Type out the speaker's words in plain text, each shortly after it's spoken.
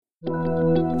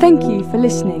Thank you for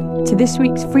listening to this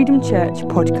week's Freedom Church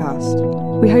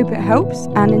podcast. We hope it helps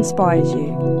and inspires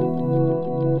you.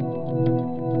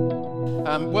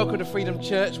 Welcome to Freedom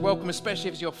Church. Welcome, especially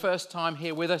if it's your first time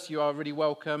here with us. You are really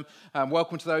welcome.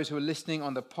 Welcome to those who are listening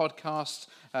on the podcast,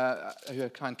 who are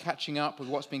kind of catching up with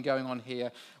what's been going on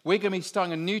here. We're going to be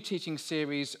starting a new teaching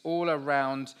series all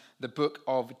around the book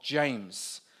of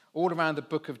James. All around the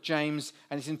book of James,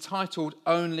 and it's entitled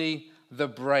Only the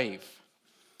Brave.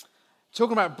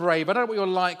 Talking about brave, I don't know what you're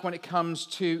like when it comes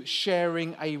to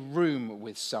sharing a room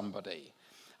with somebody.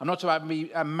 I'm not talking about me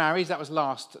married, that was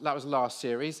last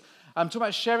series. I'm talking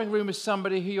about sharing a room with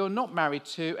somebody who you're not married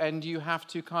to and you have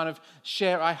to kind of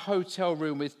share a hotel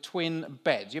room with twin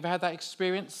beds. You ever had that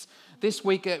experience? This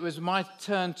week it was my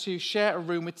turn to share a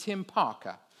room with Tim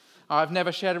Parker. I've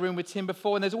never shared a room with Tim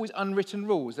before, and there's always unwritten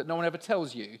rules that no one ever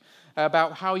tells you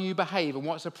about how you behave and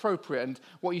what's appropriate and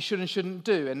what you should and shouldn't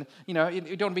do. And, you know,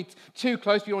 you don't want to be too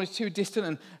close, but you don't want to be too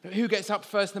distant, and who gets up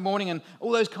first in the morning, and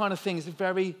all those kind of things. It's a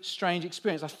very strange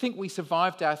experience. I think we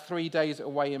survived our 3 days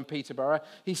away in Peterborough.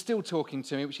 He's still talking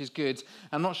to me, which is good.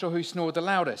 I'm not sure who snored the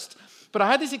loudest. But I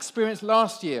had this experience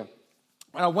last year.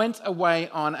 I went away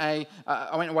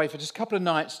for just a couple of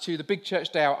nights to the Big Church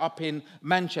Day Out up in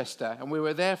Manchester, and we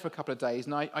were there for a couple of days,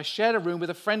 and I shared a room with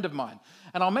a friend of mine.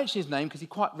 And I'll mention his name because he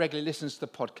quite regularly listens to the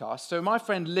podcast. So my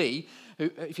friend Lee, who,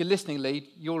 if you're listening, Lee,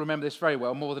 you'll remember this very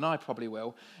well, more than I probably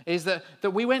will, is that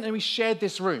we went and we shared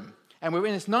this room. And we were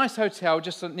in this nice hotel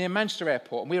just near Manchester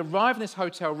Airport, and we arrived in this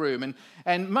hotel room,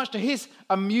 and much to his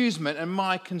amusement and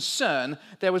my concern,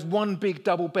 there was one big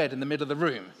double bed in the middle of the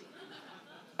room.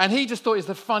 And he just thought it was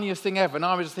the funniest thing ever. And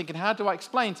I was just thinking, how do I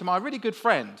explain to my really good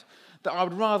friend that I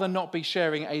would rather not be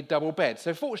sharing a double bed?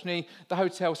 So fortunately, the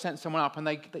hotel sent someone up and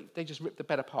they just ripped the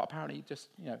bed apart. Apparently, just,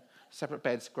 separate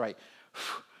beds, great.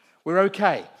 We're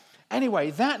okay.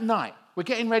 Anyway, that night, we're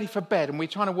getting ready for bed and we're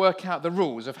trying to work out the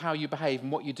rules of how you behave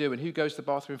and what you do and who goes to the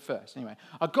bathroom first. Anyway,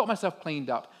 I got myself cleaned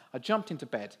up. I jumped into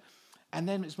bed. And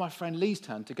then it's my friend Lee's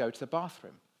turn to go to the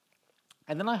bathroom.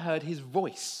 And then I heard his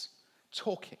voice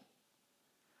talking.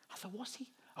 I thought, what's he?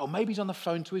 Oh, maybe he's on the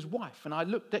phone to his wife. And I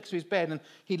looked next to his bed and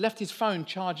he left his phone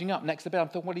charging up next to the bed. I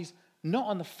thought, well, he's not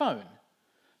on the phone.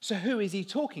 So who is he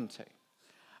talking to?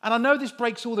 And I know this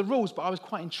breaks all the rules, but I was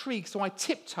quite intrigued. So I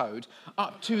tiptoed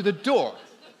up to the door.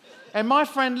 And my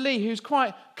friend Lee, who's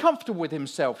quite comfortable with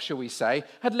himself, shall we say,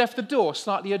 had left the door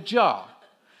slightly ajar.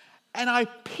 And I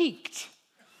peeked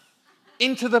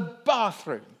into the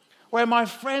bathroom where my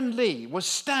friend Lee was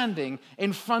standing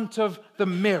in front of the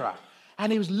mirror.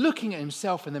 And he was looking at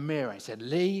himself in the mirror and he said,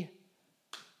 Lee,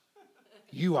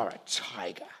 you are a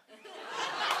tiger.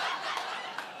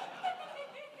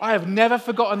 I have never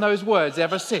forgotten those words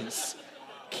ever since.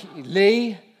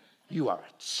 Lee, you are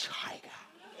a tiger.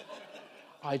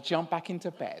 I jumped back into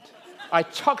bed. I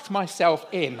tucked myself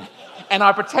in and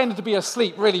I pretended to be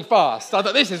asleep really fast. I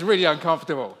thought, this is really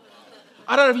uncomfortable.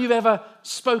 I don't know if you've ever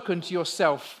spoken to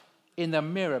yourself in the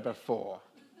mirror before.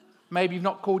 Maybe you've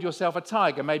not called yourself a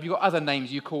tiger. Maybe you've got other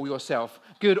names you call yourself,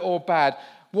 good or bad.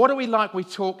 What are we like we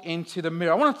talk into the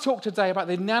mirror? I want to talk today about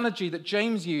the analogy that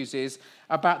James uses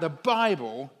about the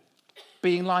Bible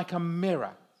being like a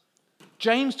mirror.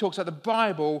 James talks about the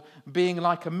Bible being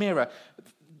like a mirror.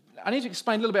 I need to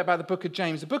explain a little bit about the book of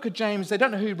James. The book of James, they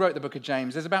don't know who wrote the book of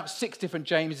James. There's about 6 different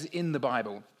Jameses in the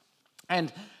Bible.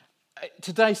 And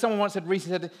today, someone once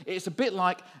recently said it's a bit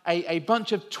like a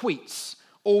bunch of tweets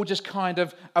all just kind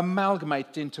of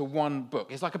amalgamated into one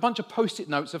book. It's like a bunch of post-it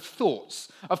notes of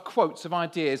thoughts, of quotes, of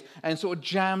ideas, and sort of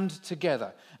jammed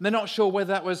together. And they're not sure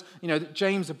whether that was,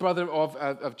 James, the brother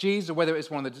of Jesus, or whether it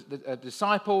was one of the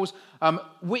disciples,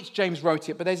 which James wrote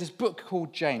it. But there's this book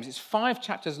called James. It's 5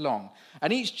 chapters long,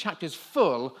 and each chapter is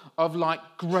full of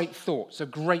great thoughts, of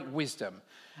great wisdom.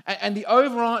 And the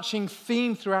overarching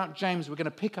theme throughout James we're going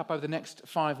to pick up over the next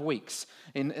 5 weeks,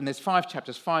 in there's 5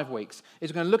 chapters, 5 weeks,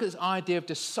 is we're going to look at this idea of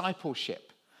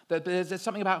discipleship. That there's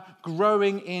something about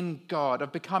growing in God,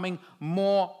 of becoming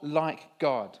more like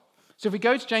God. So if we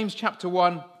go to James chapter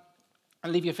 1,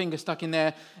 and leave your finger stuck in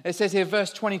there, it says here,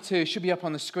 verse 22, should be up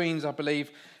on the screens, I believe.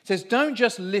 It says, don't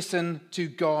just listen to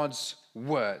God's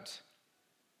word,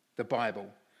 the Bible.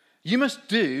 You must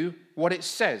do what it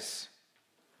says.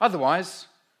 Otherwise,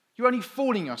 you're only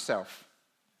fooling yourself.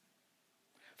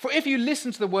 For if you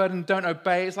listen to the word and don't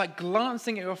obey, it's like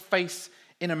glancing at your face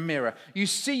in a mirror. You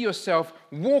see yourself,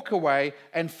 walk away,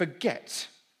 and forget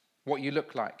what you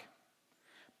look like.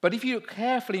 But if you look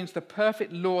carefully into the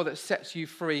perfect law that sets you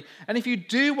free, and if you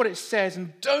do what it says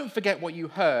and don't forget what you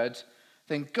heard,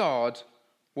 then God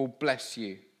will bless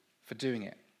you for doing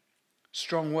it.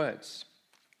 Strong words.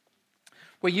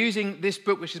 We're using this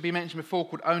book, which has been mentioned before,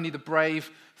 called Only the Brave.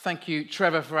 Thank you,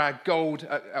 Trevor, for our gold,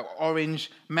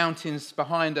 orange mountains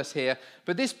behind us here.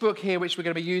 But this book here, which we're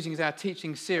going to be using as our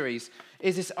teaching series,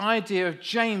 is this idea of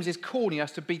James is calling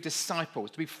us to be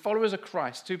disciples, to be followers of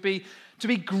Christ, to be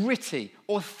gritty,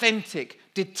 authentic,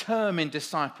 determined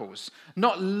disciples.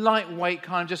 Not lightweight,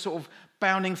 kind of just sort of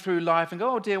bounding through life and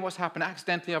go, oh dear, what's happened?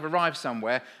 Accidentally, I've arrived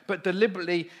somewhere. But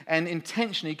deliberately and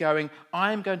intentionally going,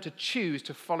 I'm going to choose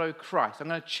to follow Christ. I'm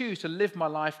going to choose to live my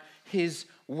life his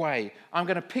way. I'm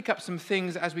going to pick up some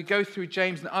things as we go through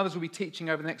James, and others will be teaching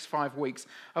over the next 5 weeks,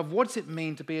 of what does it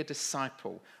mean to be a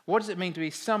disciple? What does it mean to be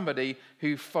somebody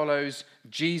who follows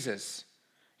Jesus?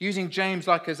 Using James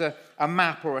like as a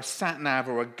map or a sat-nav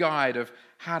or a guide of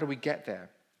how do we get there.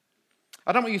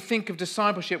 I don't want you to think of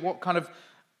discipleship, what kind of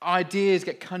ideas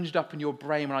get conjured up in your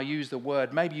brain when I use the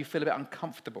word. Maybe you feel a bit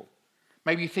uncomfortable.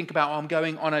 Maybe you think about, I'm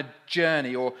going on a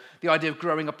journey, or the idea of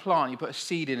growing a plant. You put a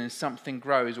seed in and something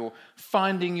grows, or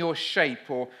finding your shape,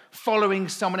 or following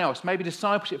someone else. Maybe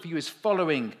discipleship for you is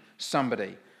following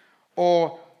somebody,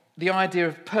 or the idea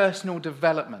of personal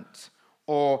development,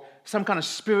 or some kind of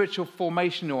spiritual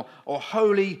formation, or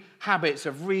holy habits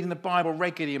of reading the Bible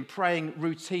regularly and praying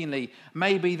routinely.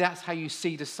 Maybe that's how you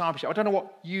see discipleship. I don't know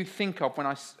what you think of when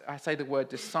I say the word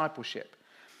discipleship.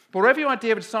 But whatever your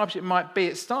idea of discipleship might be,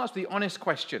 it starts with the honest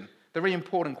question, the really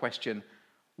important question: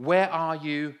 where are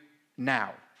you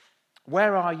now?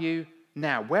 Where are you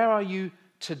now? Where are you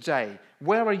today?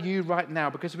 Where are you right now?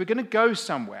 Because if we're going to go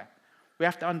somewhere, we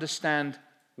have to understand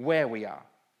where we are.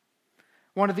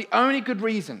 One of the only good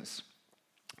reasons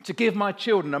to give my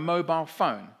children a mobile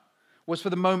phone was for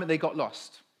the moment they got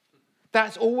lost.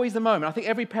 That's always the moment. I think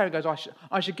every parent goes,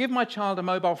 I should give my child a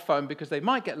mobile phone because they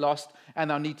might get lost and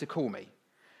they'll need to call me.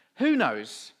 Who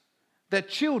knows that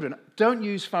children don't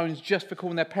use phones just for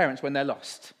calling their parents when they're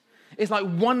lost? It's like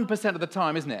 1% of the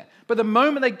time, isn't it? But the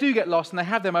moment they do get lost and they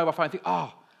have their mobile phone, they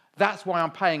think, that's why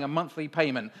I'm paying a monthly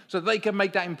payment, so that they can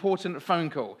make that important phone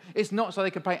call. It's not so they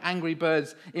can play Angry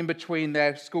Birds in between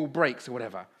their school breaks or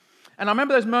whatever. And I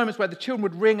remember those moments where the children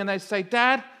would ring and they'd say,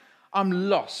 Dad, I'm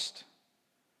lost.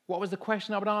 What was the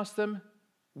question I would ask them?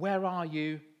 Where are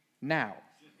you now?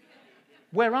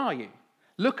 Where are you?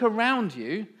 Look around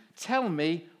you. Tell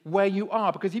me where you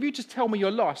are. Because if you just tell me you're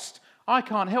lost, I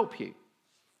can't help you.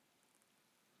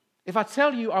 If I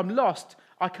tell you I'm lost,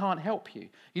 I can't help you.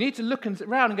 You need to look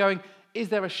around and going, is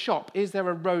there a shop? Is there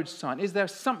a road sign? Is there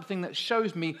something that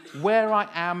shows me where I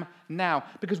am now?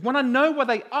 Because when I know where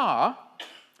they are,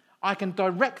 I can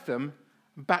direct them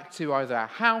back to either our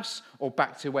house or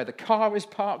back to where the car is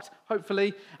parked,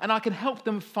 hopefully, and I can help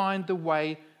them find the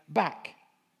way back.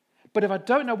 But if I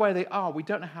don't know where they are, we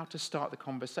don't know how to start the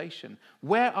conversation.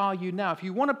 Where are you now? If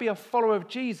you want to be a follower of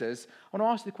Jesus, I want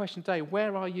to ask you the question today,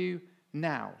 where are you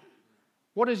now?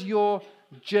 What does your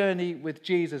journey with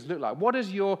Jesus look like? What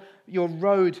does your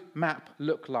road map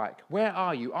look like? Where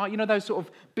are you? You know those sort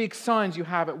of big signs you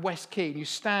have at West Quay, and you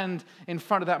stand in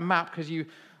front of that map because you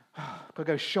got to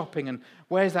go shopping, and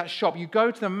where's that shop? You go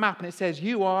to the map and it says,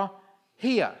 you are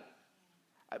here.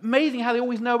 Amazing how they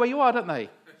always know where you are, don't they?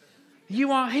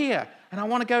 You are here, and I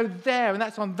want to go there, and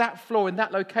that's on that floor in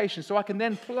that location, so I can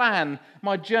then plan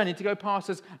my journey to go past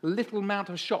as little amount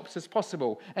of shops as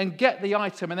possible and get the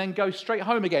item and then go straight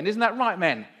home again. Isn't that right,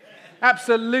 men?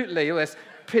 Absolutely. There's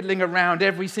piddling around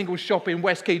every single shop in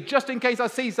West Quay just in case I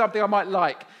see something I might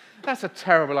like. That's a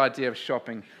terrible idea of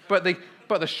shopping, but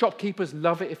the shopkeepers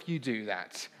love it if you do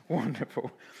that.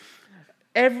 Wonderful.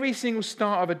 Every single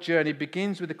start of a journey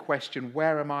begins with the question,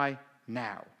 where am I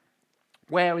now?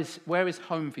 Where is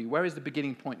home for you? Where is the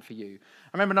beginning point for you?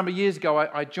 I remember a number of years ago,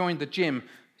 I joined the gym,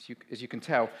 as you can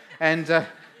tell, and a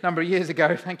number of years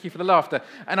ago, thank you for the laughter,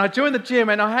 and I joined the gym,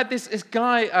 and I had this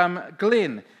guy,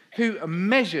 Glyn, who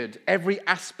measured every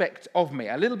aspect of me.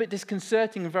 A little bit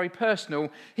disconcerting and very personal.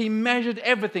 He measured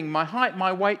everything, my height,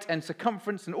 my weight, and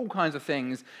circumference, and all kinds of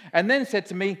things, and then said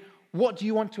to me, what do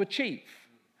you want to achieve?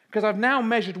 Because I've now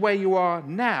measured where you are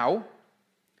now,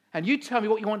 and you tell me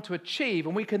what you want to achieve,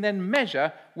 and we can then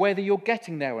measure whether you're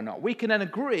getting there or not. We can then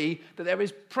agree that there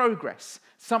is progress.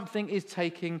 Something is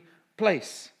taking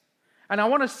place. And I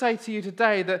want to say to you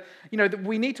today that, that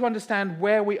we need to understand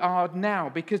where we are now,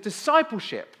 because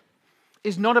discipleship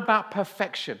is not about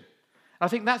perfection. I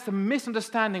think that's the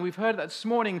misunderstanding. We've heard that this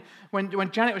morning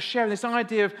when Janet was sharing this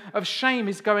idea of shame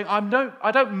is going,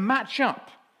 I don't match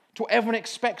up to what everyone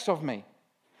expects of me.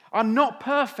 I'm not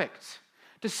perfect.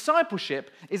 Discipleship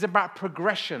is about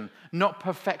progression, not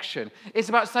perfection. It's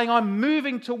about saying I'm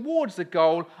moving towards the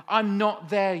goal, I'm not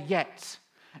there yet.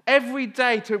 Every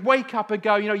day to wake up and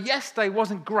go, yesterday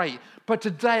wasn't great, but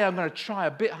today I'm going to try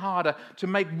a bit harder to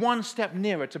make one step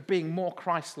nearer to being more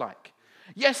Christ-like.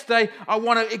 Yesterday, I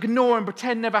want to ignore and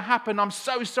pretend never happened. I'm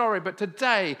so sorry, but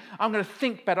today I'm going to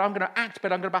think better. I'm going to act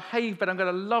better. I'm going to behave better. I'm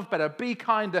going to love better, be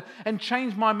kinder, and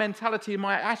change my mentality,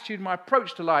 my attitude, my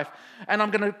approach to life. And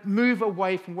I'm going to move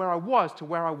away from where I was to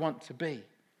where I want to be.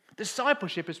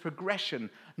 Discipleship is progression,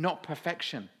 not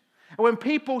perfection. And when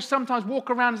people sometimes walk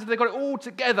around as if they've got it all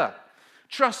together,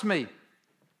 trust me,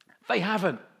 they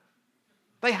haven't.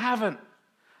 They haven't.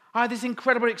 I had this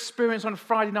incredible experience on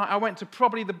Friday night. I went to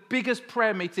probably the biggest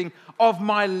prayer meeting of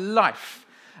my life.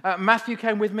 Matthew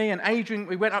came with me and Adrian.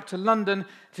 We went up to London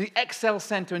to the Excel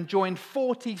Centre and joined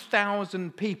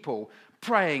 40,000 people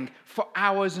praying for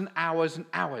hours and hours and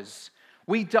hours.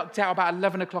 We ducked out about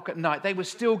 11 o'clock at night. They were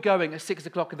still going at 6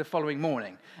 o'clock in the following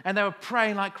morning. And they were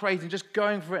praying like crazy, just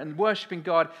going for it and worshiping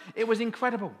God. It was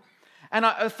incredible. And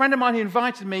a friend of mine who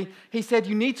invited me, he said,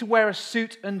 you need to wear a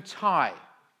suit and tie.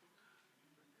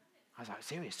 I was like,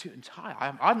 serious, suit and tie?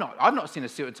 I've not seen a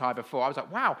suit and tie before. I was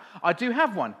like, wow, I do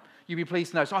have one. You'd be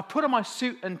pleased to know. So I put on my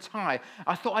suit and tie.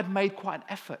 I thought I'd made quite an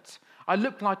effort. I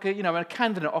looked like a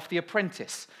candidate off The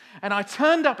Apprentice. And I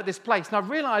turned up at this place and I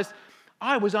realized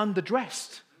I was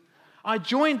underdressed. I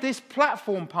joined this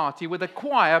platform party with a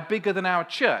choir bigger than our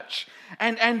church.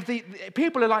 And the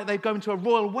people are like they've gone to a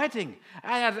royal wedding. They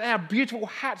had beautiful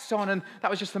hats on, and that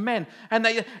was just the men. And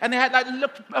they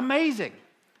looked amazing.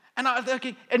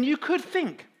 And you could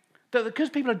think that because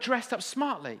people are dressed up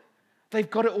smartly, they've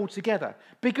got it all together.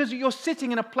 Because you're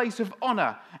sitting in a place of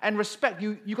honor and respect,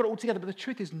 you've got it all together. But the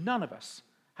truth is, none of us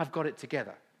have got it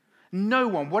together. No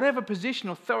one, whatever position,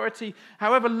 authority,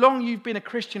 however long you've been a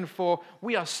Christian for,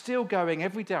 we are still going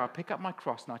every day. I pick up my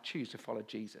cross and I choose to follow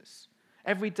Jesus.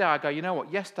 Every day I go, you know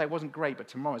what, yesterday wasn't great, but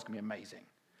tomorrow's going to be amazing.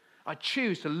 I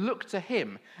choose to look to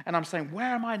him and I'm saying,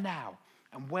 where am I now?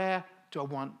 And where do I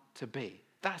want to be?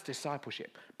 That's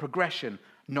discipleship. Progression,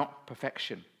 not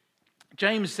perfection.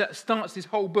 James starts this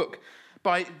whole book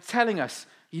by telling us,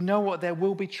 you know what, there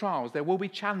will be trials, there will be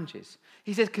challenges.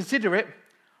 He says, consider it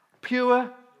pure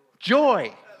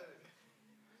joy.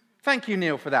 Thank you,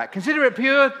 Neil, for that. Consider it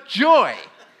pure joy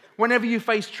whenever you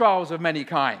face trials of many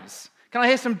kinds. Can I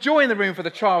hear some joy in the room for the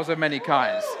trials of many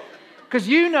kinds? Because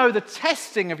you know the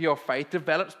testing of your faith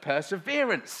develops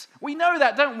perseverance. We know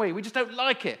that, don't we? We just don't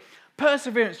like it.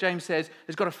 Perseverance, James says,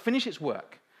 has got to finish its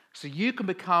work so you can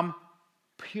become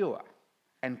pure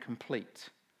and complete,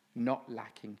 not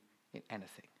lacking in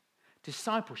anything.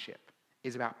 Discipleship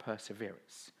is about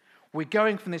perseverance. We're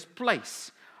going from this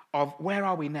place of where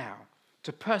are we now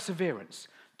to perseverance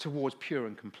towards pure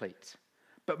and complete.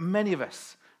 But many of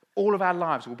us, all of our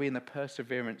lives will be in the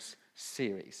perseverance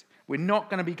series. We're not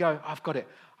going to be going, I've got it.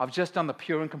 I've just done the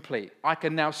pure and complete. I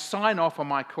can now sign off on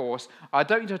my course. I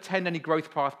don't need to attend any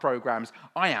growth path programs.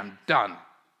 I am done.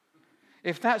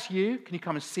 If that's you, can you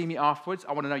come and see me afterwards?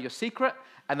 I want to know your secret.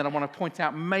 And then I want to point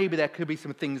out maybe there could be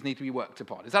some things need to be worked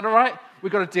upon. Is that all right?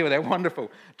 We've got to deal with it. Wonderful.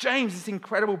 James, this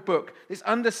incredible book, this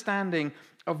understanding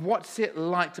of what's it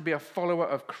like to be a follower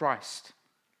of Christ.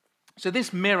 So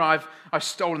this mirror, I've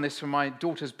stolen this from my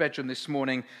daughter's bedroom this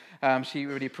morning. She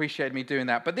really appreciated me doing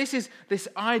that. But this is this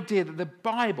idea that the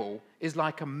Bible is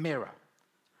like a mirror.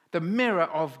 The mirror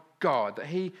of God. That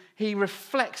he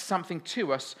reflects something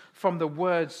to us from the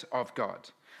words of God.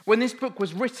 When this book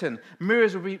was written,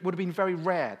 mirrors would have been very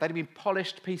rare. They'd have been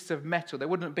polished pieces of metal. There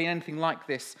wouldn't have been anything like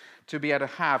this to be able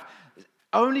to have.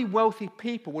 Only wealthy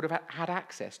people would have had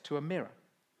access to a mirror.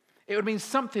 It would have been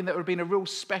something that would have been a real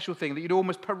special thing, that you'd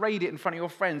almost parade it in front of your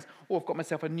friends. Oh, I've got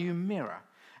myself a new mirror.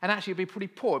 And actually, it'd be pretty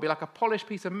poor. It'd be like a polished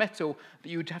piece of metal that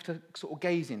you would have to sort of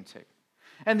gaze into.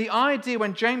 And the idea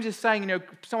when James is saying,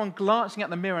 someone glancing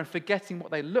at the mirror and forgetting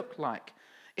what they look like,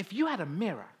 if you had a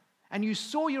mirror and you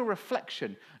saw your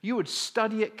reflection, you would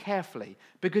study it carefully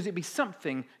because it'd be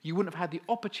something you wouldn't have had the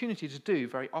opportunity to do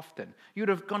very often. You would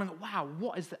have gone, wow,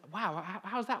 what is that? Wow,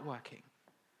 how's that working?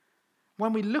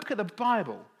 When we look at the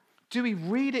Bible, do we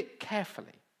read it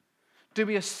carefully? Do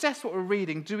we assess what we're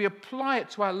reading? Do we apply it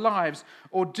to our lives?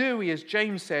 Or do we, as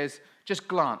James says, just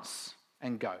glance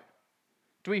and go?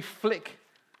 Do we flick,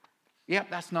 yep,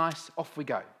 that's nice, off we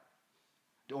go?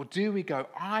 Or do we go,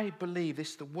 I believe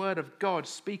this is the word of God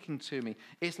speaking to me.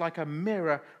 It's like a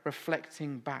mirror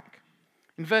reflecting back.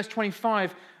 In verse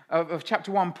 25 of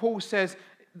chapter 1, Paul says,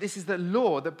 this is the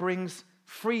law that brings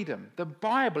freedom. The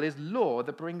Bible is law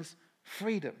that brings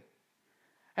freedom.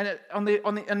 And on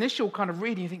the initial kind of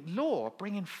reading, you think, law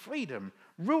bringing freedom,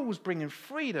 rules bringing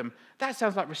freedom. That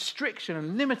sounds like restriction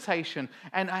and limitation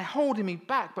and holding me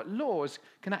back. But laws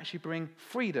can actually bring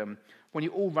freedom when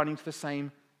you're all running to the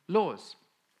same laws.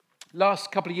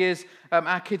 Last couple of years,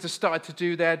 our kids have started to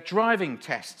do their driving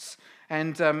tests.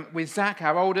 And with Zach,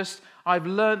 our oldest, I've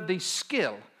learned the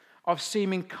skill of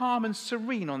seeming calm and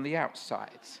serene on the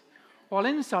outside, while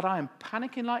inside I am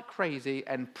panicking like crazy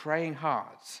and praying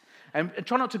hard. And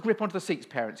try not to grip onto the seats,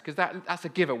 parents, because that's a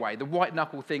giveaway. The white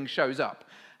knuckle thing shows up.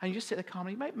 And you just sit there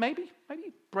calmly, maybe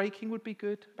braking would be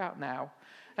good about now.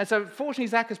 And so fortunately,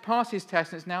 Zach has passed his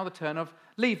test, and it's now the turn of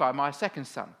Levi, my second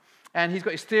son. And he's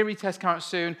got his theory test coming up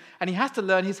soon, and he has to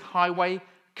learn his highway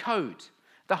code.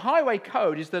 The highway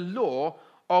code is the law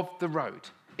of the road.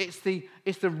 It's the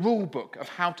rule book of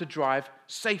how to drive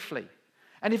safely.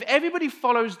 And if everybody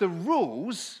follows the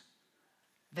rules,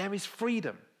 there is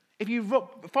freedom. If you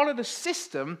follow the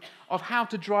system of how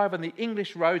to drive on the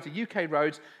English roads, the UK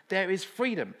roads, there is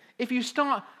freedom. If you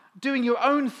start doing your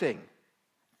own thing,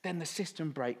 then the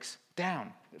system breaks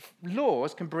down.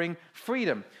 Laws can bring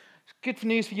freedom. Good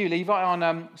news for you, Levi,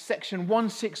 on section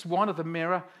 161 of the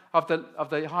mirror of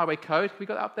the highway code. We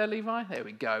got that up there, Levi? There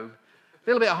we go. A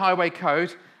little bit of highway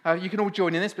code. You can all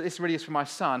join in this, but this really is for my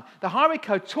son. The highway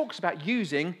code talks about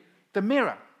using the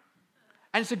mirror.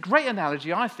 And it's a great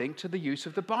analogy, I think, to the use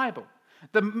of the Bible.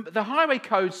 The highway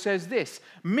code says this.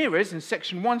 Mirrors, in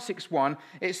section 161,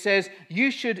 it says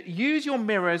you should use your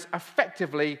mirrors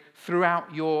effectively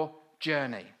throughout your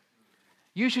journey.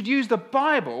 You should use the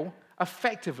Bible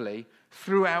effectively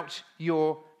throughout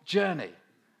your journey.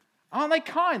 Aren't they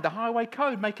kind, the highway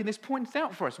code, making this point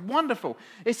out for us? Wonderful.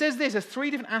 It says this, there's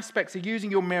 3 different aspects of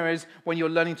using your mirrors when you're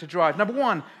learning to drive. Number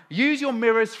 1, use your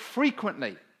mirrors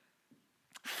frequently.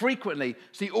 Frequently,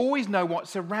 so you always know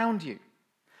what's around you.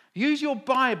 Use your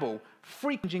Bible,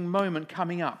 frequent moment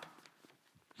coming up.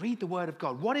 Read the Word of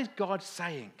God. What is God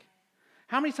saying?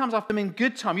 How many times I've been in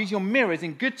good time, use your mirrors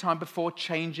in good time before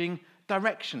changing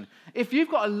direction. If you've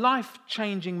got a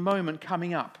life-changing moment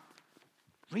coming up,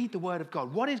 read the Word of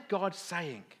God. What is God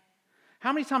saying?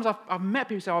 How many times I've met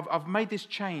people say, I've made this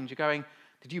change. You're going,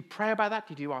 did you pray about that?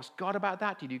 Did you ask God about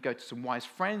that? Did you go to some wise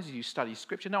friends? Did you study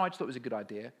Scripture? No, I just thought it was a good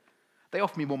idea. They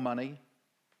offer me more money.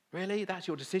 Really? That's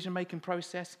your decision-making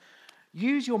process?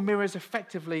 Use your mirrors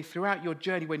effectively throughout your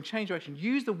journey when changing direction.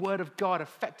 Use the Word of God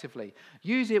effectively.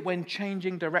 Use it when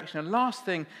changing direction. And last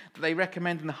thing that they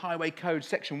recommend in the Highway Code,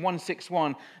 section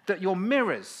 161, that your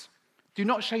mirrors do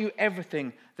not show you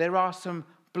everything. There are some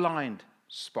blind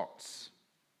spots.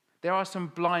 There are some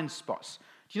blind spots.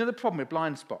 Do you know the problem with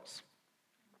blind spots?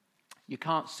 You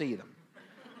can't see them.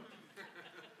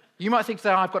 You might think,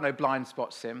 I've got no blind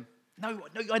spots, Sim. No,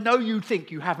 I know you think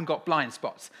you haven't got blind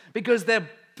spots because they're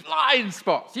blind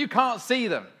spots. You can't see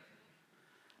them.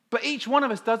 But each one of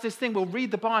us does this thing. We'll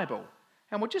read the Bible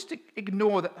and we'll just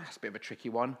ignore that. That's a bit of a tricky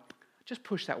one. Just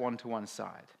push that one to one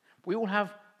side. We all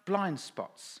have blind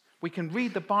spots. We can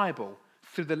read the Bible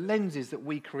through the lenses that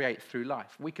we create through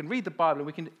life. We can read the Bible and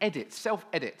we can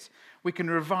self-edit. We can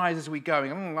revise as we go.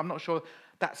 I'm not sure.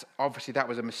 That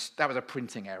was a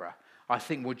printing error. I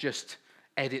think we'll just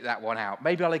edit that one out.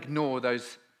 Maybe I'll ignore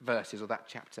those verses or that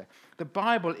chapter. The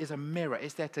Bible is a mirror.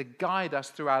 It's there to guide us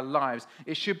through our lives.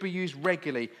 It should be used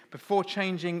regularly before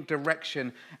changing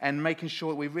direction and making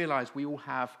sure that we realize we all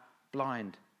have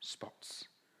blind spots.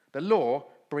 The law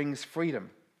brings freedom.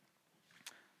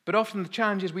 But often the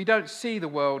challenge is we don't see the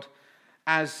world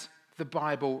as the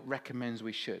Bible recommends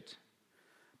we should.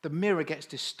 The mirror gets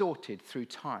distorted through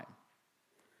time.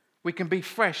 We can be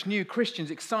fresh, new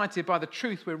Christians, excited by the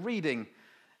truth we're reading,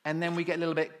 and then we get a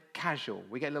little bit casual.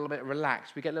 We get a little bit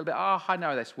relaxed. We get a little bit, I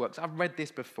know this works. I've read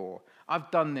this before. I've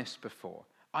done this before.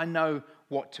 I know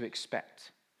what to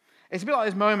expect. It's a bit like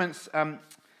those moments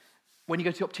when you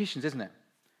go to opticians, isn't it?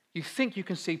 You think you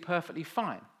can see perfectly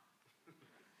fine.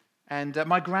 And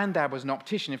my granddad was an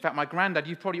optician. In fact, my granddad,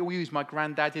 you've probably all used my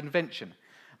granddad's invention.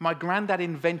 My granddad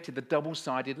invented the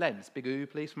double-sided lens. Big ooh,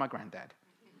 please, for my granddad.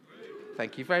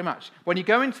 Thank you very much. When you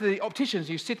go into the opticians,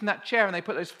 you sit in that chair and they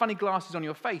put those funny glasses on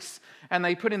your face and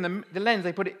they put in the lens,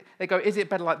 they go, is it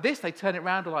better like this? They turn it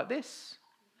around or like this.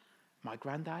 My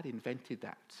granddad invented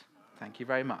that. Thank you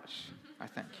very much. I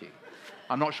thank you.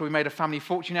 I'm not sure we made a family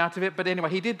fortune out of it, but anyway,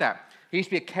 he did that. He used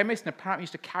to be a chemist and apparently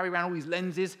used to carry around all these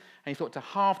lenses and he thought to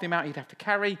halve the amount he'd have to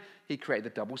carry, he created the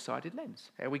double-sided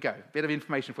lens. There we go. Bit of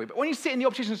information for you. But when you sit in the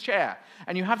optician's chair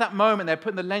and you have that moment they're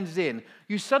putting the lenses in,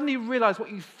 you suddenly realize what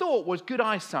you thought was good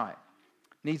eyesight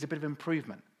needs a bit of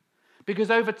improvement. Because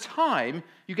over time,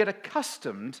 you get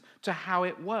accustomed to how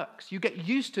it works. You get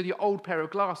used to your old pair of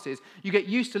glasses. You get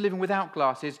used to living without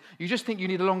glasses. You just think you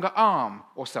need a longer arm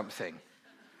or something.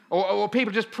 Or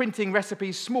people just printing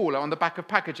recipes smaller on the back of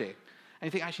packaging. And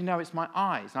you think, actually, no, it's my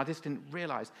eyes, and I just didn't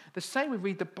realize. The same we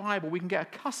read the Bible, we can get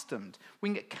accustomed, we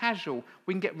can get casual,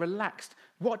 we can get relaxed.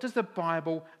 What does the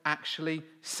Bible actually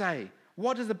say?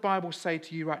 What does the Bible say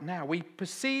to you right now? We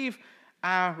perceive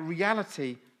our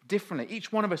reality differently.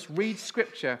 Each one of us reads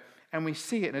Scripture and we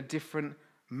see it in a different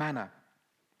manner.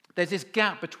 There's this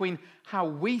gap between how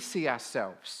we see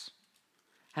ourselves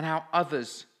and how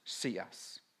others see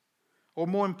us. Or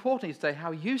more importantly today,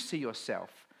 how you see yourself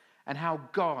and how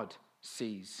God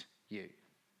sees you.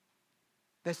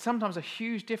 There's sometimes a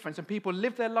huge difference, and people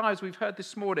live their lives, we've heard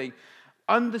this morning,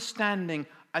 understanding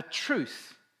a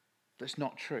truth that's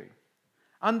not true.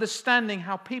 Understanding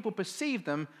how people perceive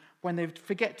them when they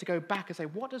forget to go back and say,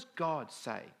 what does God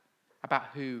say about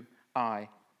who I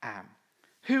am?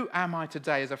 Who am I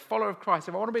today as a follower of Christ?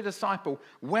 If I want to be a disciple,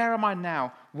 where am I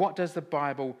now? What does the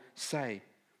Bible say?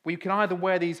 Well, you can either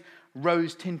wear these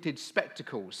rose-tinted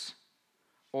spectacles,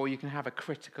 or you can have a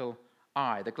critical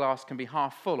eye. The glass can be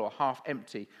half full or half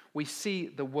empty. We see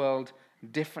the world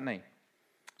differently.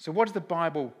 So what does the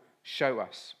Bible show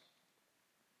us?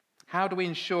 How do we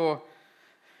ensure,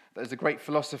 as the great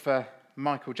philosopher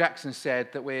Michael Jackson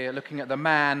said, that we're looking at the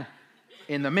man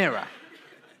in the mirror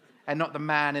and not the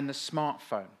man in the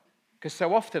smartphone? Because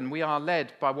so often we are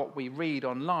led by what we read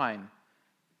online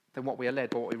than what we are led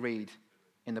by what we read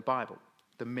in the Bible,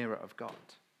 the mirror of God.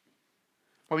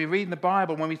 When we read in the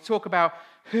Bible, when we talk about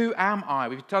who am I,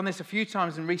 we've done this a few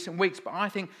times in recent weeks, but I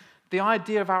think the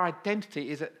idea of our identity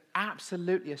is an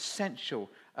absolutely essential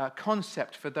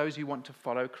concept for those who want to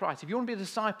follow Christ. If you want to be a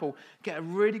disciple, get a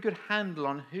really good handle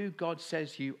on who God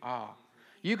says you are.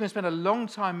 You can spend a long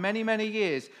time, many, many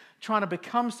years, trying to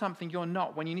become something you're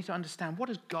not when you need to understand, what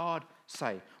does God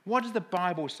say? What does the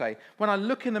Bible say? When I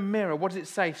look in the mirror, what does it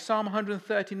say? Psalm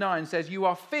 139 says, you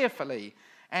are fearfully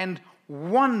and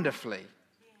wonderfully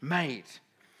made.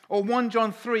 Or 1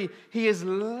 John 3, he has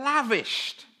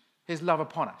lavished his love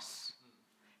upon us.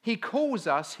 He calls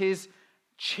us his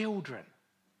children.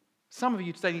 Some of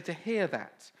you today need to hear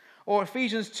that. Or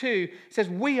Ephesians 2 says,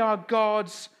 we are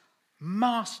God's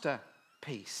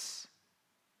masterpiece.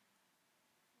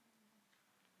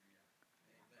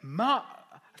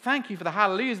 Thank you for the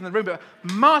hallelujahs in the room, but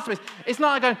masterpiece. It's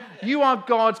not like going, you are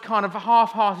God's kind of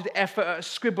half-hearted effort at a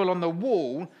scribble on the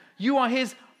wall. You are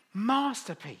his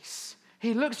masterpiece.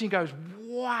 He looks at you and goes,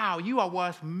 wow, you are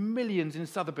worth millions in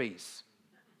Sotheby's.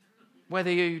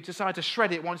 Whether you decide to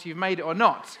shred it once you've made it or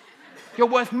not, you're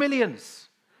worth millions.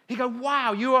 He goes,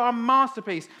 wow, you are a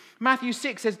masterpiece. Matthew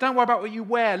 6 says, don't worry about what you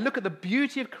wear. Look at the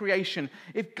beauty of creation.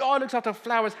 If God looks after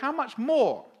flowers, how much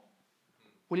more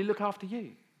will he look after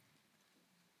you?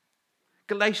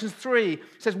 Galatians 3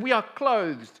 says, we are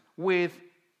clothed with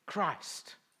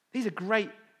Christ. These are great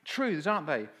truths, aren't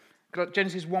they?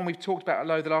 Genesis 1 we've talked about a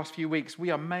lot the last few weeks. We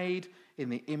are made in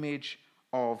the image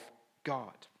of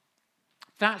God.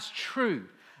 That's true.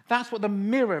 That's what the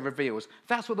mirror reveals.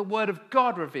 That's what the Word of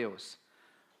God reveals.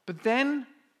 But then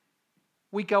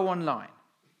we go online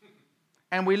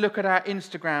and we look at our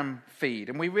Instagram feed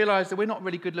and we realize that we're not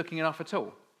really good looking enough at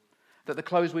all. That the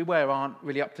clothes we wear aren't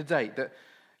really up to date. That,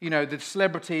 you know, the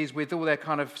celebrities with all their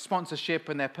kind of sponsorship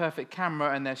and their perfect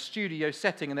camera and their studio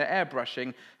setting and their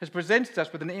airbrushing has presented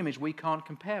us with an image we can't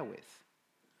compare with.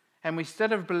 And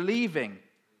instead of believing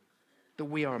that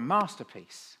we are a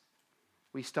masterpiece,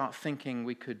 we start thinking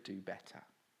we could do better.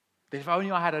 That if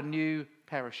only I had a new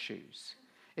pair of shoes.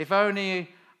 If only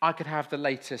I could have the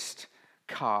latest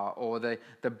car or the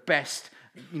best,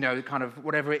 kind of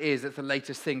whatever it is that's the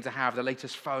latest thing to have, the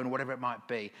latest phone, whatever it might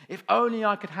be. If only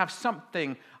I could have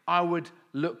something, I would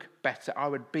look better. I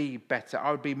would be better.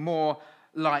 I would be more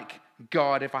like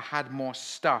God if I had more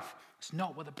stuff. It's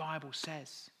not what the Bible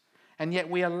says. And yet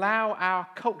we allow our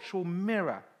cultural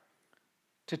mirror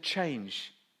to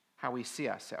change how we see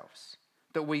ourselves.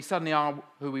 That we suddenly are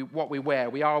what we wear.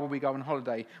 We are when we go on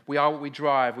holiday. We are what we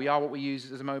drive. We are what we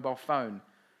use as a mobile phone.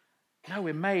 No,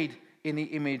 we're made in the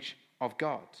image of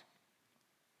God.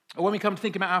 Or when we come to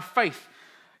think about our faith,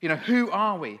 who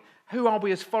are we? Who are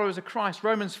we as followers of Christ?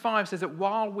 Romans 5 says that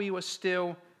while we were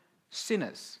still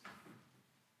sinners,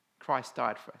 Christ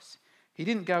died for us. He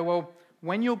didn't go, well,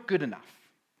 when you're good enough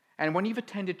and when you've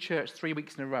attended church 3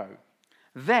 weeks in a row,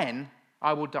 then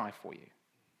I will die for you.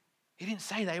 He didn't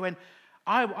say that. He went,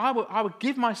 I would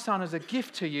give my son as a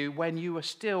gift to you when you were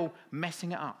still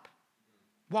messing it up.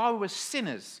 While we were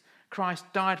sinners, Christ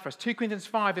died for us. 2 Corinthians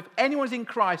 5, if anyone's in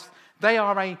Christ, they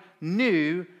are a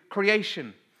new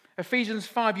creation. Ephesians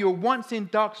 5, you were once in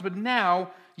darkness, but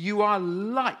now you are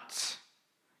light.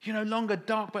 You're no longer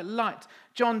dark, but light.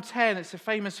 John 10, it's a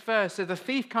famous verse, says the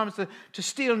thief comes to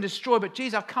steal and destroy, but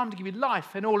Jesus, I've come to give you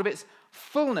life and all of its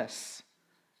fullness.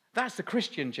 That's the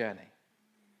Christian journey.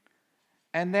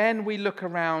 And then we look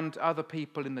around other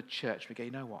people in the church. We go,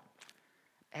 you know what?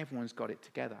 Everyone's got it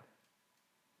together.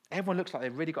 Everyone looks like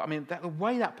they've really got, the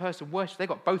way that person worships, they've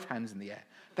got both hands in the air.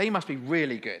 They must be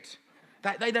really good.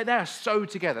 They are so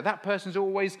together. That person's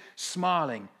always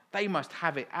smiling. They must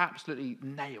have it absolutely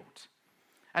nailed.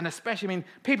 And especially,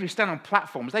 people who stand on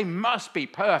platforms, they must be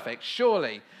perfect,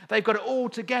 surely. They've got it all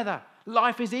together.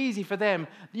 Life is easy for them.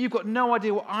 You've got no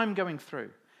idea what I'm going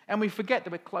through. And we forget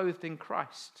that we're clothed in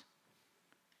Christ.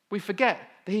 We forget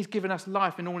that he's given us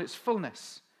life in all its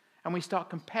fullness. And we start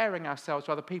comparing ourselves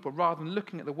to other people rather than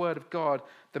looking at the Word of God,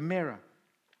 the mirror.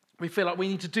 We feel like we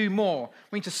need to do more.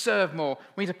 We need to serve more.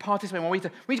 We need to participate more. We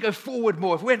need to go forward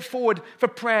more. If we went forward for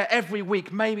prayer every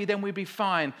week, maybe then we'd be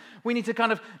fine. We need to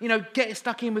kind of, get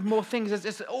stuck in with more things.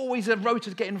 There's always a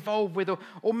rota to get involved with.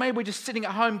 Or maybe we're just sitting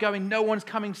at home going, no one's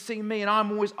coming to see me and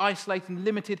I'm always isolated and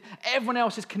limited. Everyone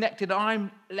else is connected. I'm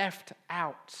left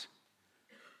out.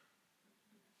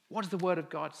 What does the Word of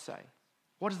God say?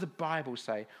 What does the Bible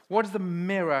say? What does the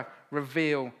mirror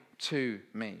reveal to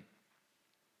me?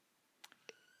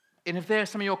 And if there are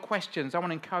some of your questions, I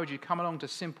want to encourage you to come along to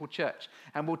Simple Church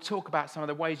and we'll talk about some of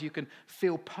the ways you can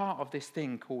feel part of this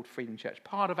thing called Freedom Church,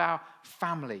 part of our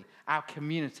family, our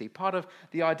community, part of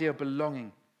the idea of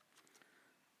belonging.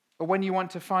 Or when you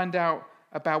want to find out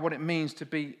about what it means to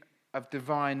be of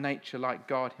divine nature like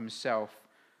God himself,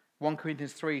 1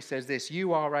 Corinthians 3 says this,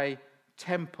 you are a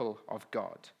temple of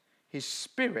God. His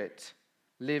Spirit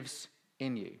lives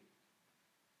in you.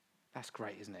 That's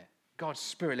great, isn't it? God's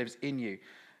Spirit lives in you.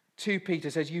 2 Peter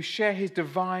says, you share his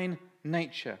divine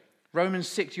nature. Romans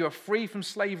 6, you are free from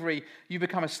slavery. You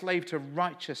become a slave to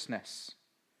righteousness.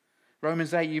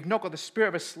 Romans 8, you've not got the spirit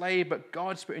of a slave, but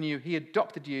God's Spirit in you. He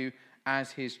adopted you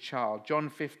as his child. John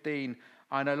 15,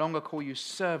 I no longer call you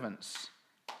servants,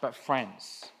 but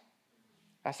friends.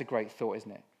 That's a great thought,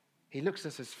 isn't it? He looks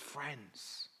at us as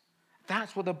friends.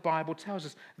 That's what the Bible tells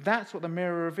us. That's what the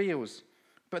mirror reveals.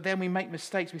 But then we make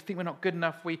mistakes. We think we're not good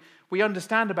enough. We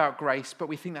understand about grace, but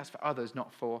we think that's for others,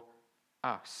 not for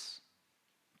us.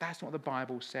 That's what the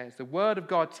Bible says. The Word of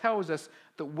God tells us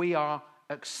that we are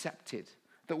accepted,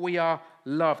 that we are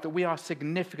loved, that we are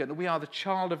significant, that we are the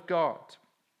child of God.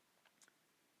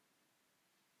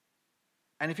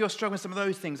 And if you're struggling with some of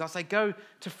those things, I say go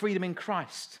to Freedom in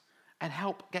Christ and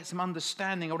help get some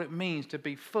understanding of what it means to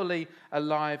be fully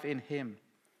alive in him.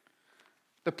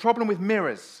 The problem with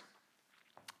mirrors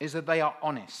is that they are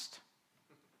honest.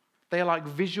 They are like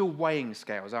visual weighing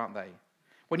scales, aren't they?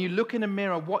 When you look in a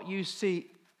mirror, what you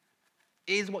see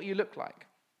is what you look like.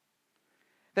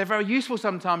 They're very useful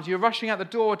sometimes. You're rushing out the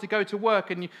door to go to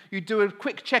work and you do a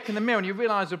quick check in the mirror and you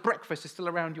realize the breakfast is still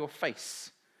around your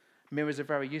face. Mirrors are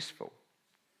very useful.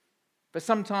 But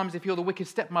sometimes if you're the wicked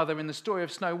stepmother in the story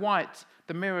of Snow White,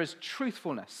 the mirror's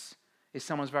truthfulness is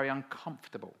someone's very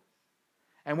uncomfortable.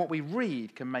 And what we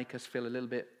read can make us feel a little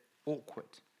bit awkward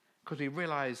because we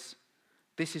realize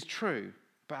this is true,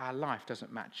 but our life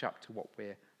doesn't match up to what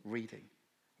we're reading.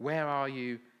 Where are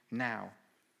you now?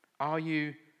 Are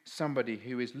you somebody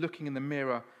who is looking in the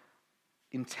mirror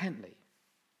intently,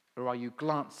 or are you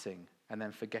glancing and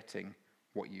then forgetting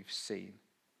what you've seen?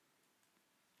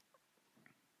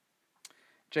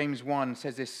 James 1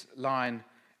 says this line,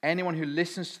 anyone who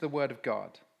listens to the word of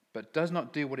God but does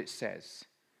not do what it says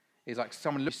is like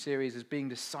someone looking at the series as being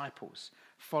disciples,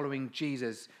 following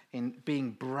Jesus in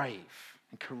being brave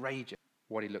and courageous,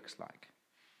 what he looks like.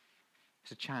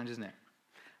 It's a challenge, isn't it?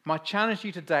 My challenge to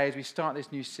you today as we start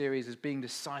this new series as being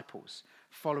disciples,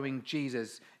 following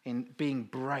Jesus in being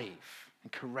brave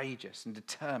and courageous and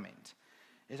determined,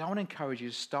 is I want to encourage you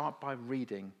to start by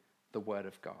reading the word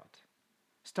of God.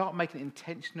 Start making it an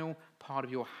intentional part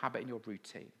of your habit and your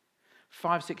routine.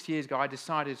 5-6 years ago, I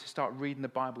decided to start reading the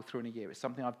Bible through in a year. It's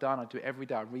something I've done. I do it every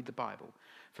day. I read the Bible.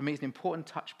 For me, it's an important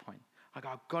touch point. I go,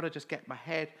 I've got to just get my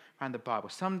head around the Bible.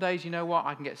 Some days, you know what?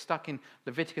 I can get stuck in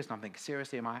Leviticus and I think,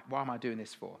 seriously, why am I doing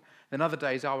this for? Then other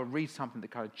days, I will read something that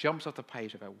kind of jumps off the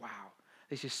page. I go, wow,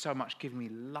 this is so much giving me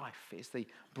life. It's the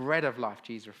bread of life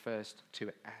Jesus refers to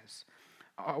it as.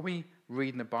 Are we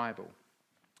reading the Bible?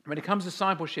 When it comes to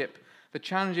discipleship, the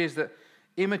challenge is that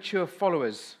immature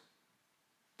followers,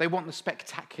 they want the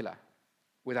spectacular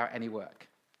without any work.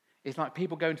 It's like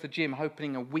people going to the gym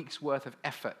hoping a week's worth of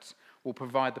effort will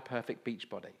provide the perfect beach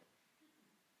body.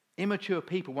 Immature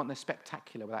people want the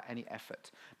spectacular without any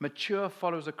effort. Mature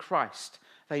followers of Christ,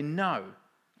 they know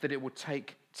that it will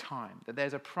take time, that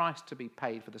there's a price to be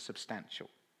paid for the substantial.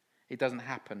 It doesn't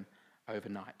happen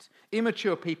overnight.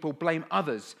 Immature people blame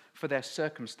others for their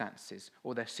circumstances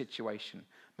or their situation.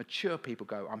 Mature people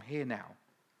go, I'm here now.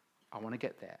 I want to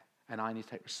get there, and I need to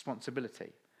take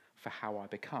responsibility for how I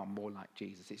become more like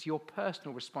Jesus. It's your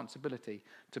personal responsibility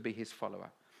to be his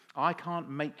follower. I can't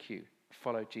make you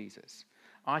follow Jesus.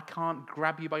 I can't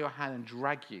grab you by your hand and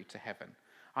drag you to heaven.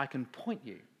 I can point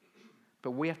you,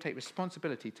 but we have to take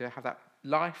responsibility to have that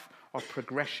life of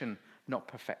progression, not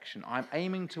perfection. I'm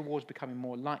aiming towards becoming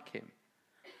more like him.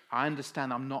 I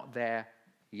understand I'm not there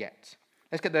yet.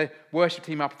 Let's get the worship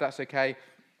team up if that's okay,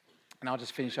 and I'll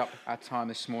just finish up our time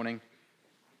this morning.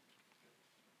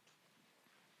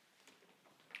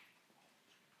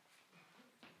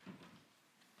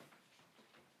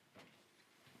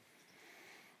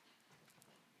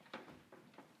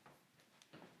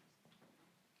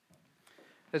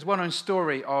 There's one known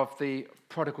story of the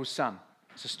prodigal son.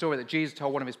 It's a story that Jesus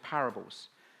told one of his parables.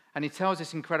 And he tells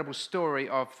this incredible story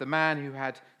of the man who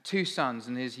had 2 sons,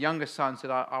 and his younger son said,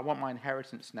 I want my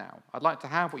inheritance now. I'd like to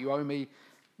have what you owe me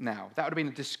now. That would have been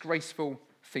a disgraceful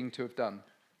thing to have done.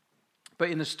 But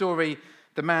in the story,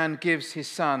 the man gives his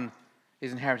son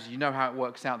his inheritance. You know how it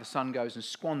works out. The son goes and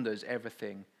squanders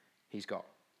everything he's got.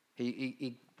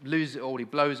 He loses it all, he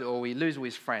blows it all, he loses all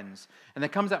his friends. And there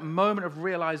comes that moment of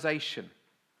realization,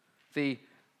 the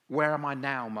where am I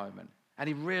now moment. And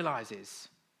he realizes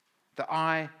that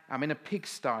I am in a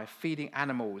pigsty feeding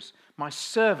animals. My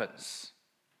servants,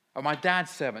 or my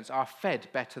dad's servants, are fed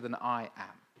better than I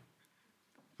am.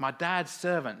 My dad's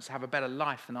servants have a better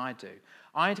life than I do.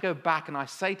 I need to go back and I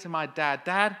say to my dad,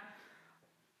 Dad,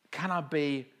 can I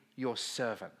be your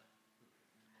servant?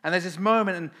 And there's this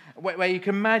moment where you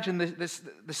can imagine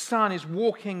the son is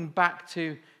walking back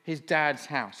to his dad's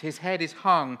house. His head is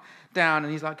hung down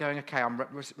and he's like going, okay, I'm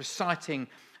reciting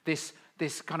this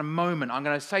kind of moment. I'm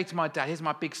going to say to my dad, here's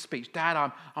my big speech.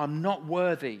 Dad, I'm not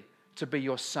worthy to be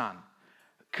your son.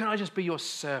 Could I just be your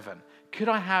servant? Could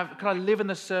I live in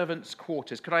the servants'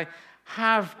 quarters? Could I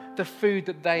have the food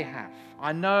that they have?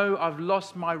 I know I've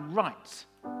lost my right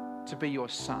to be your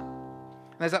son.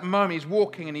 And there's that moment he's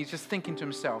walking and he's just thinking to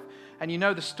himself. And you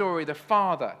know the story, the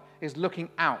father is looking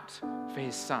out for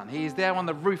his son. He is there on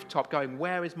the rooftop going,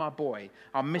 where is my boy?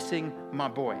 I'm missing my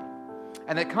boy.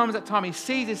 And there comes that time he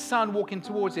sees his son walking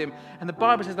towards him, and the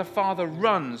Bible says the father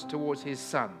runs towards his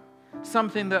son.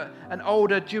 Something that an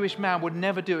older Jewish man would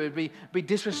never do. It would be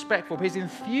disrespectful. His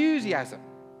enthusiasm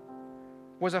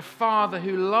was a father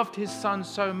who loved his son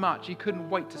so much he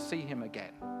couldn't wait to see him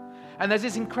again. And there's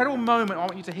this incredible moment I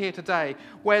want you to hear today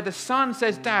where the son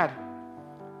says, Dad,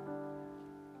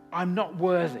 I'm not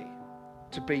worthy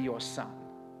to be your son.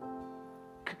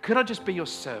 Could I just be your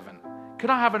servant? Could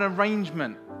I have an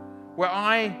arrangement where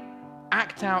I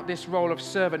act out this role of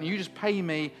servant and you just pay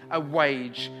me a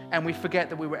wage and we forget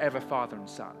that we were ever father and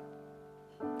son?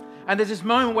 And there's this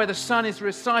moment where the son is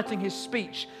reciting his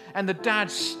speech and the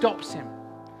dad stops him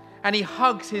and he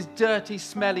hugs his dirty,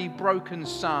 smelly, broken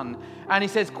son and he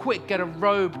says, quick, get a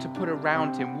robe to put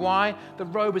around him. Why? The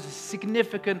robe is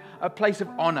a place of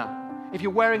honor. If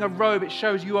you're wearing a robe, it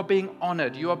shows you are being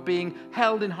honored. You are being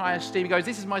held in high esteem. He goes,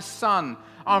 this is my son.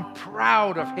 I'm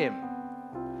proud of him.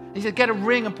 He said, get a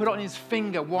ring and put it on his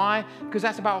finger. Why? Because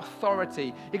that's about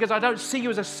authority. He goes, I don't see you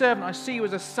as a servant. I see you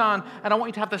as a son. And I want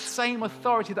you to have the same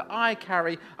authority that I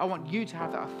carry. I want you to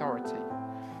have that authority.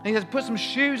 And he says, put some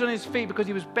shoes on his feet because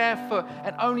he was barefoot.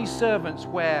 And only servants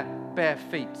wear bare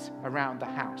feet around the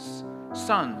house.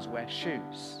 Sons wear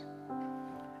shoes.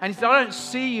 And he said, I don't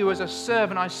see you as a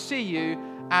servant. I see you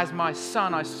as my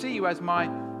son. I see you as my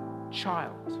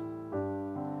child.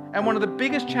 And one of the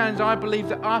biggest challenges I believe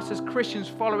that us as Christians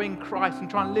following Christ and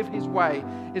trying to live his way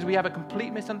is we have a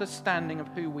complete misunderstanding of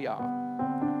who we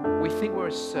are. We think we're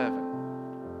a servant.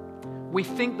 We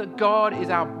think that God is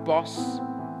our boss,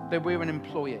 that we're an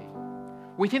employee.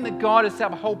 We think that God has set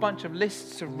up a whole bunch of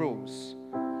lists of rules.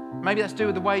 Maybe that's to do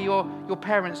with the way your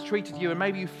parents treated you, and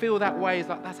maybe you feel that way. It's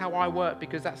like, that's how I work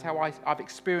because that's how I've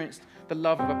experienced the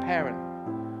love of a parent.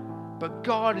 But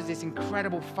God is this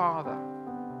incredible Father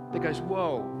that goes,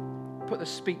 whoa, put the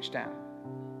speech down.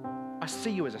 I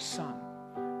see you as a son.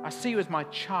 I see you as my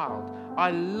child.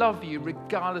 I love you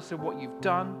regardless of what you've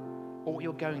done or what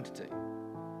you're going to do.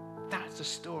 That's the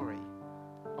story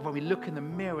of when we look in the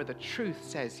mirror, the truth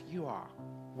says you are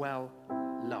well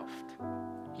loved.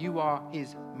 You are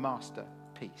his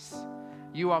masterpiece.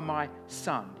 You are my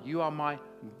son. You are my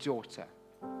daughter.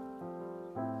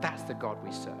 That's the God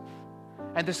we serve.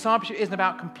 And discipleship isn't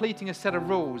about completing a set of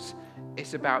rules.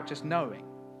 It's about just knowing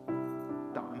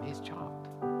that I'm his child.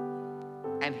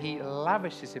 And he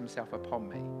lavishes himself upon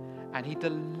me. And he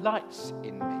delights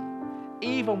in me.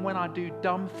 Even when I do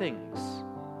dumb things,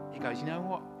 he goes, you know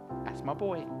what? That's my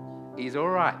boy. He's all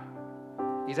right.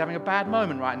 He's having a bad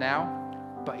moment right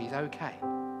now, but he's okay.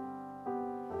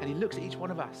 And he looks at each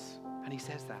one of us and he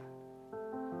says that.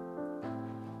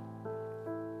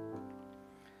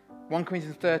 1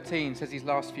 Corinthians 13 says these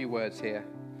last few words here.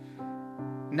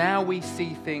 Now we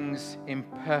see things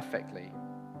imperfectly,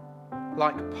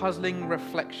 like puzzling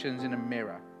reflections in a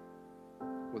mirror.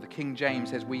 Or the King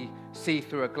James says we see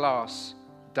through a glass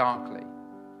darkly.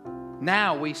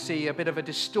 Now we see a bit of a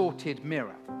distorted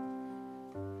mirror.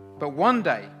 But one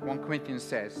day, 1 Corinthians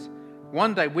says,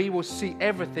 one day we will see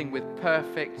everything with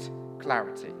perfect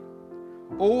clarity.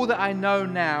 All that I know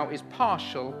now is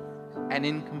partial and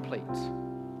incomplete.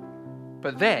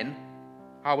 But then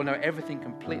I will know everything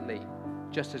completely,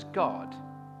 just as God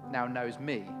now knows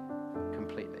me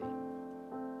completely.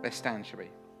 Let's stand, shall we?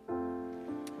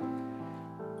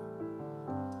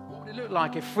 What would it look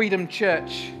like if Freedom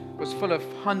Church was full of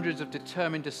hundreds of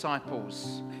determined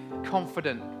disciples,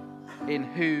 confident in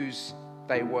whose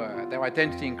they were, their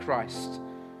identity in Christ,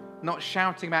 not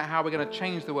shouting about how we're going to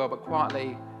change the world, but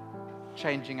quietly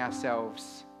changing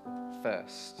ourselves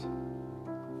first?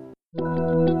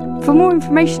 For more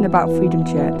information about Freedom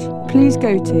Church, please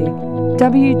go to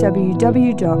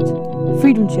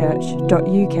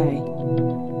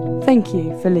www.freedomchurch.uk. Thank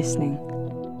you for listening.